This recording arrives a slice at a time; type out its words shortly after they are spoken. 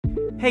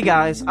Hey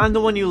guys, I'm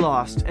the one you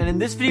lost, and in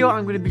this video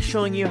I'm going to be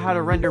showing you how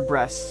to render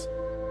breasts.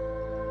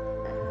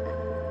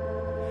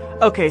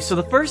 Okay, so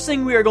the first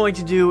thing we are going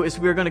to do is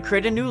we are going to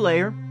create a new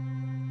layer.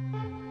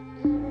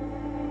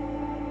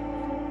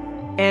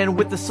 And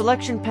with the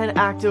selection pen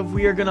active,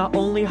 we are going to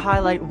only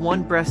highlight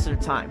one breast at a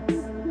time.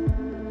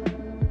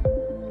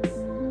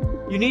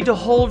 You need to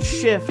hold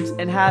shift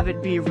and have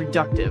it be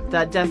reductive.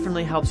 That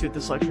definitely helps you with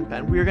the selection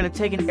pen. We are going to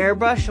take an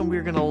airbrush and we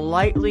are going to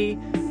lightly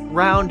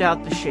round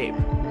out the shape.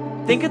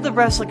 Think of the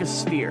breast like a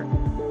sphere.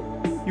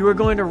 You are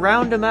going to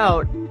round them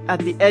out at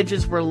the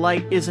edges where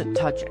light isn't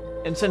touching.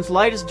 And since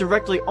light is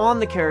directly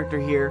on the character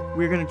here,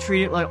 we're going to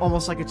treat it like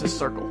almost like it's a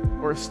circle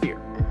or a sphere.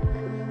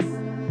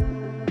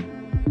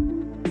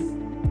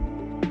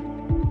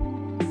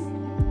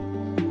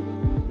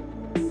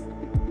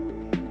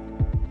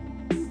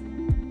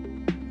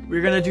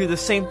 We're going to do the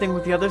same thing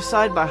with the other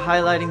side by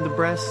highlighting the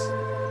breasts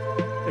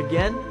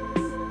again.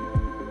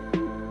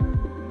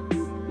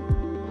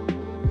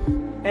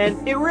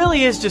 And it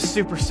really is just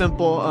super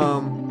simple.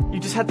 You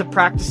just have to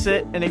practice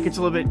it and it gets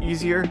a little bit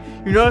easier.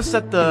 You notice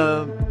that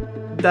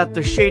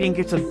the shading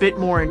gets a bit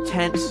more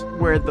intense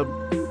where the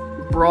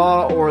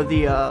bra or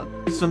the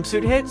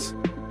swimsuit hits.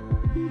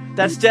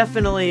 That's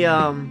definitely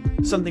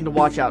something to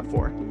watch out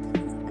for.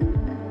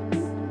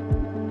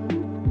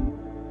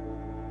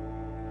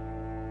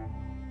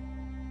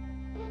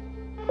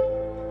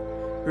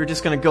 We're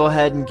just going to go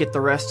ahead and get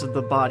the rest of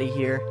the body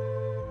here.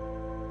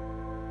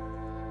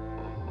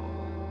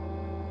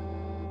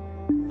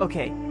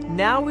 Okay,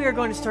 now we are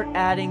going to start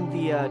adding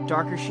the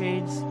darker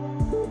shades.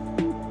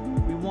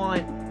 We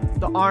want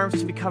the arms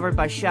to be covered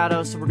by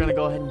shadows, so we're going to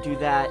go ahead and do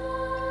that.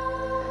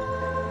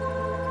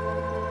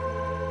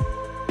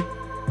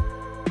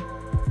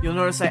 You'll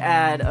notice I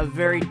add a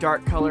very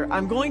dark color.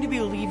 I'm going to be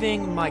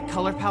leaving my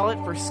color palette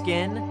for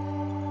skin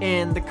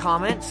in the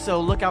comments, so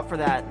look out for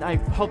that. I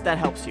hope that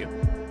helps you.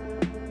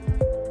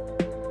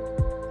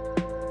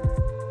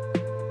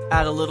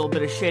 Add a little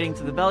bit of shading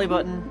to the belly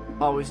button,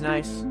 always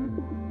nice.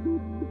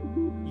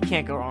 You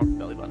can't go wrong with the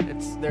belly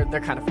button.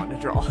 They're kind of fun to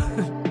draw.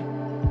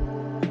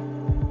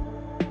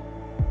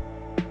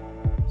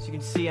 So you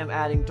can see I'm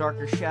adding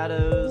darker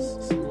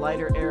shadows, some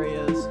lighter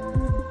areas.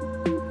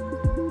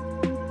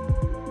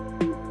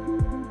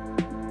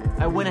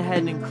 I went ahead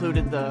and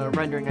included the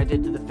rendering I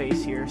did to the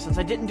face here. Since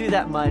I didn't do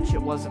that much,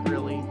 it wasn't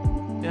really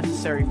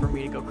necessary for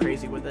me to go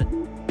crazy with it.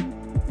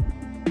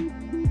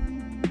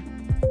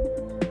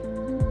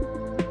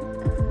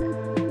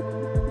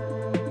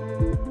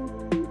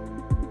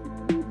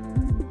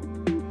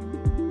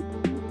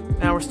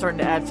 Now we're starting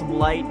to add some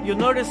light. You'll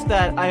notice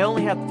that I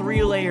only have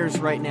 3 layers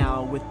right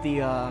now with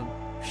the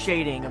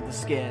shading of the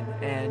skin,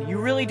 and you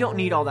really don't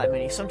need all that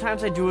many.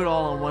 Sometimes I do it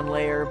all on one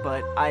layer,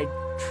 but I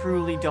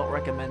truly don't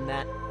recommend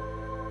that.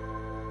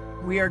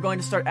 We are going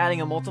to start adding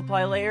a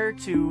multiply layer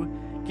to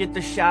get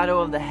the shadow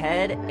of the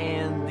head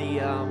and the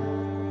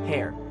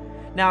hair.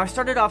 Now I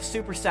started off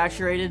super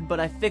saturated, but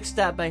I fixed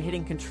that by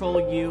hitting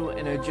Ctrl U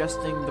and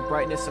adjusting the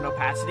brightness and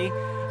opacity.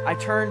 I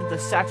turned the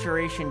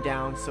saturation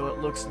down so it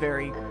looks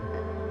very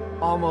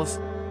almost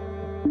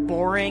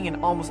boring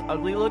and almost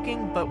ugly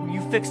looking, but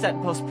you fix that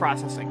in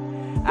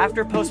post-processing.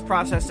 After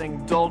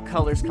post-processing, dull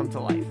colors come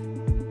to life.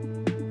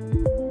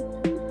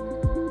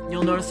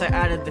 You'll notice I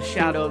added the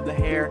shadow of the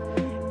hair.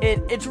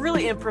 It's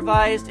really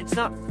improvised. It's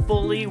not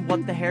fully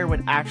what the hair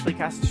would actually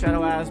cast the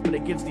shadow as, but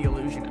it gives the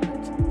illusion of it.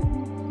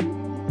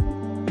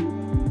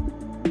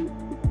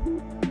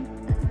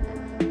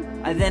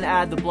 I then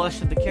add the blush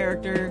to the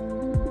character,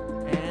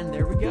 and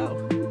there we go.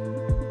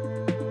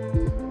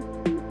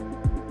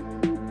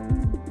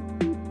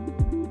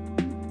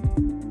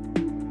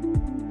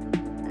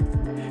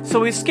 So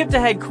we've skipped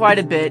ahead quite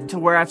a bit to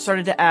where I've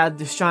started to add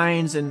the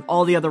shines and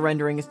all the other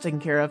rendering is taken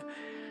care of.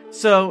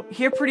 So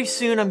here pretty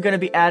soon I'm going to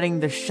be adding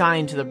the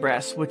shine to the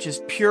breast, which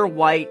is pure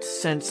white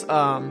since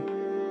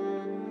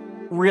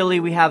really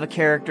we have a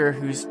character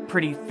who's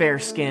pretty fair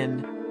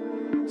skinned.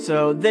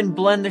 So then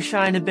blend the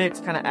shine a bit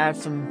to kind of add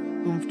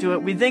some oomph to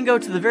it. We then go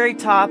to the very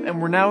top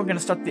and we're now going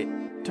to start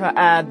to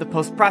add the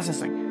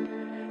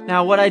post-processing.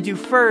 Now what I do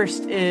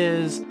first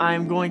is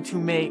I'm going to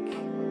make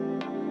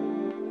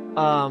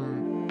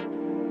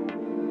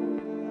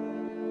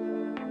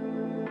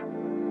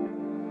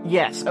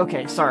yes,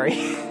 okay, sorry.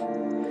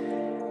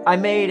 I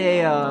made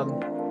a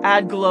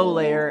add glow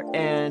layer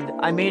and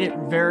I made it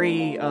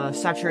very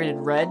saturated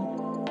red,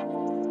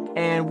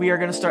 and we are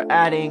going to start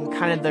adding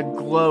kind of the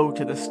glow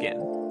to the skin.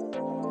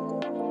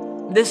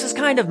 This is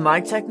kind of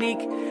my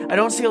technique. I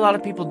don't see a lot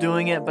of people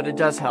doing it, but it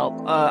does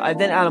help. I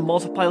then add a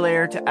multiply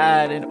layer to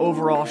add an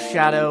overall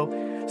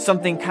shadow,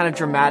 something kind of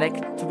dramatic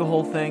to the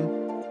whole thing,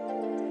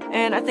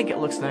 and I think it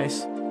looks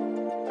nice.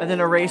 I then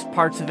erase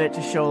parts of it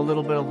to show a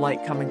little bit of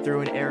light coming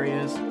through in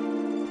areas.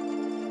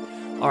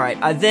 Alright,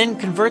 I then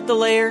convert the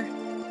layer,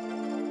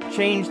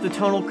 change the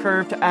tonal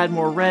curve to add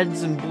more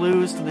reds and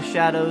blues to the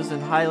shadows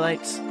and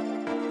highlights.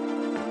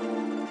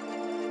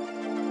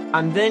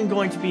 I'm then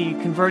going to be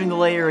converting the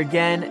layer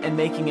again and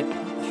making it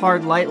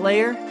hard light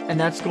layer, and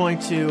that's going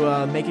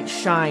to make it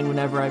shine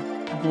whenever I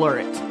blur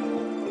it.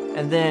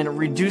 and then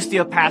reduce the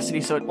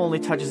opacity so it only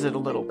touches it a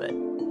little bit.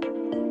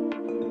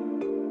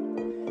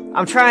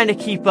 I'm trying to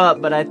keep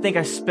up, but I think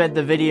I sped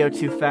the video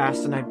too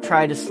fast, and I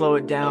tried to slow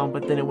it down,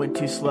 but then it went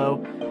too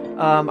slow.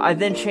 I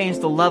then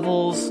changed the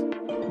levels,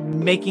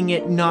 making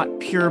it not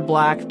pure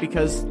black,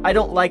 because I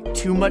don't like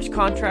too much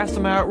contrast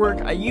in my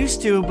artwork. I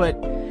used to, but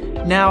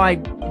now I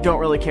don't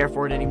really care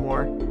for it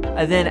anymore.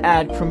 I then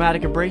add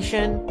chromatic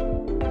aberration,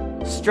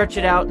 stretch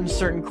it out in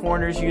certain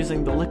corners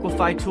using the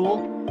liquify tool,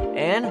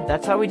 and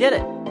that's how we did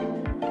it.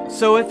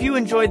 So if you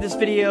enjoyed this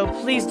video,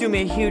 please do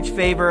me a huge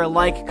favor,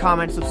 like,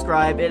 comment,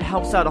 subscribe. It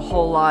helps out a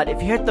whole lot.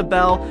 If you hit the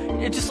bell,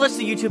 it just lets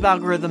the YouTube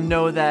algorithm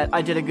know that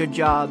I did a good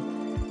job,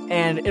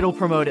 and it'll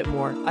promote it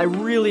more. I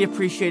really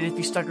appreciate it if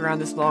you stuck around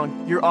this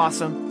long. You're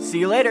awesome. See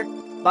you later.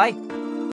 Bye.